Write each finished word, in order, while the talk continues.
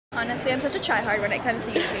Honestly, I'm such a tryhard when it comes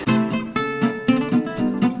to YouTube.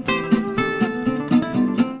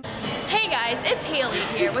 Hey guys, it's Hailey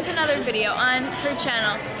here with another video on her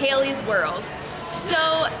channel, Hailey's World.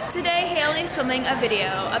 So today Hailey's filming a video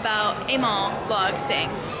about a mall vlog thing.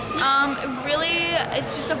 Really,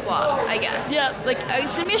 it's just a vlog, I guess. Yeah. Like,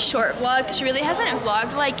 it's gonna be a short vlog. She really hasn't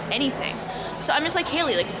vlogged like anything. So I'm just like,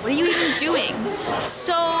 Hailey, like, what are you even doing?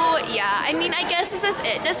 So yeah, I mean, I guess this is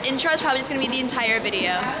it. This intro is probably just gonna be the entire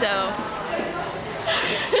video, so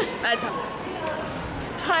that's all.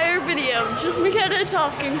 Entire video, just McKenna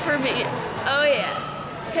talking for me. Oh yes,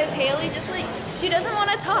 because Hailey just like, she doesn't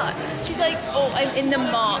want to talk. She's like, oh, I'm in the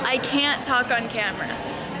mall. I can't talk on camera.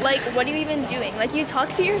 Like, what are you even doing? Like, you talk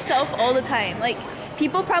to yourself all the time. Like,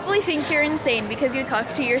 people probably think you're insane because you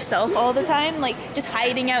talk to yourself all the time, like just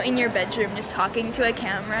hiding out in your bedroom, just talking to a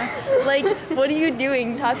camera. Like, what are you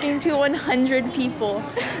doing? Talking to 100 people.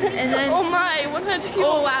 And then oh my, 100 people.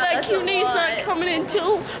 Oh wow, that Q&A's not coming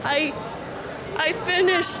until I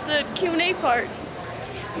finish the Q&A part.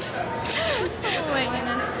 Oh my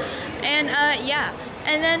goodness. And yeah.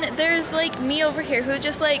 And then there's like me over here who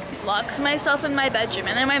just like locks myself in my bedroom,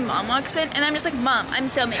 and then my mom walks in and I'm just like, Mom, I'm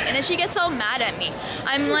filming, and then she gets all mad at me.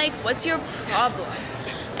 I'm like, what's your problem?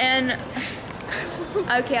 And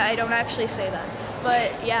okay, I don't actually say that,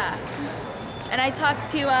 but yeah. And I talked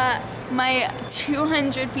to my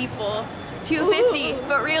 200 people, 250,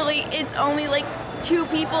 but really it's only like 2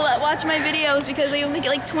 people that watch my videos because they only get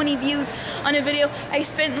like 20 views on a video I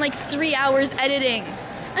spent like 3 hours editing.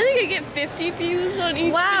 I think I get 50 views on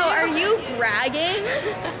each Wow, video. are you bragging?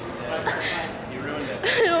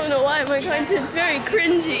 I don't know why, my content's very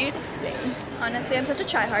cringy. Same. Honestly, I'm such a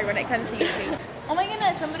tryhard when it comes to YouTube. Oh my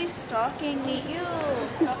goodness, somebody's stalking me. Ew,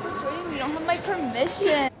 stop recording me. You don't have my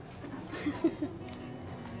permission.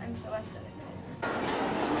 I'm so aesthetic, guys.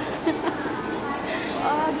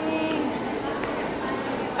 Vlogging.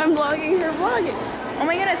 I'm vlogging her vlogging. Oh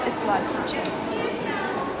my goodness, it's vlog session.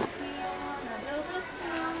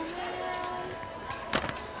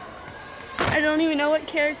 I don't even know what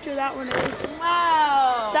character that one is.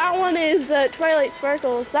 Wow. That one is Twilight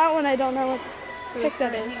Sparkles. That one I don't know what pick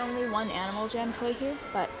that is. Only one Animal Jam toy here,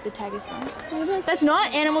 but the tag is gone. That's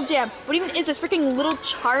not Animal Jam. What even is this? Freaking Little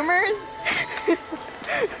Charmers? You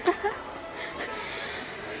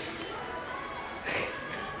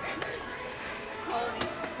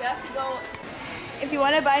have to go. If you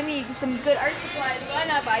want to buy me some good art supplies, why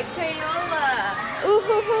not buy Crayola? Ooh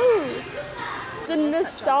hoo hoo. The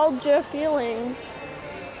nostalgia feelings.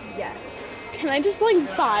 Yes. Can I just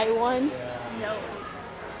like buy one? No.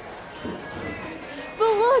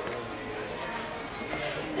 But look,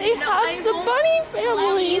 they have the bunny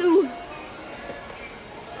family.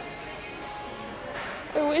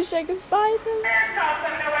 I wish I could buy them.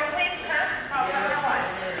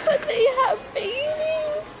 But they have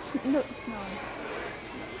babies. No.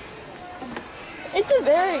 It's a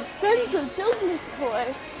very expensive children's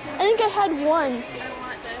toy. I think I had one. I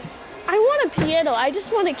want this. I want a piano. I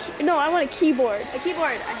just want I want a keyboard. A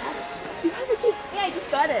keyboard. I have it. You have a keyboard? Yeah, I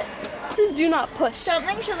just got it. Just do not push.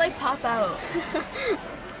 Something should like pop out.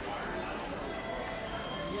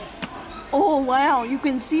 Oh wow, you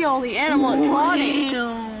can see all the animatronics.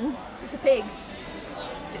 Wow. It's a pig.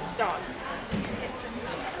 It's a dog.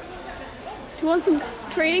 Do you want some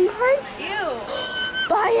trading cards? Ew.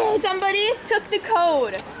 Buy it. Somebody took the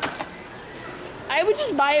code. I would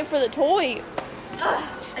just buy it for the toy.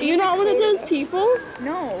 Are you not one of those people?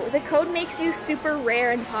 No, the code makes you super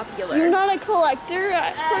rare and popular. You're not a collector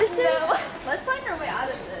person? No. Let's find our way out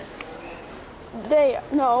of this. There.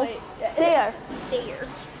 No. Wait, there. There.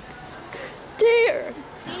 There.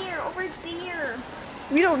 There, over there.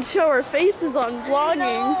 We don't show our faces on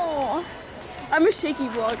vlogging. No. I'm a shaky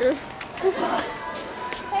vlogger.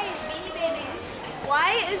 Hey, Beanie Babies.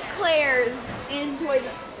 Why is Claire's in Toys R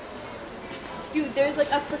Us? Dude, there's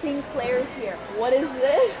like a freaking Claire's here. What is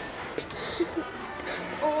this?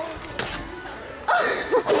 Oh.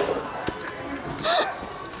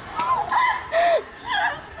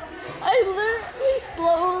 I literally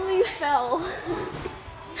slowly fell.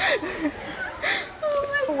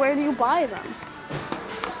 Oh my. Where do you buy them?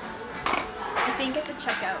 I think at the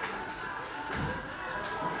checkout.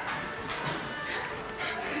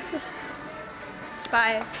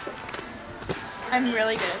 Bye. I'm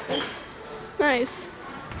really good at this. Nice.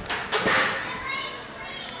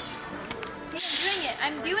 Hey,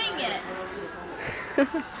 I'm doing it.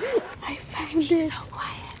 I found it. So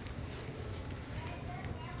quiet.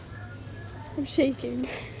 I'm shaking.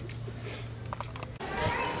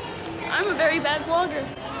 I'm a very bad vlogger.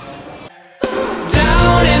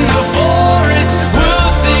 Down in the forest, we'll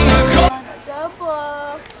sing a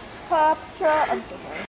Cleopatra. I'm so sorry.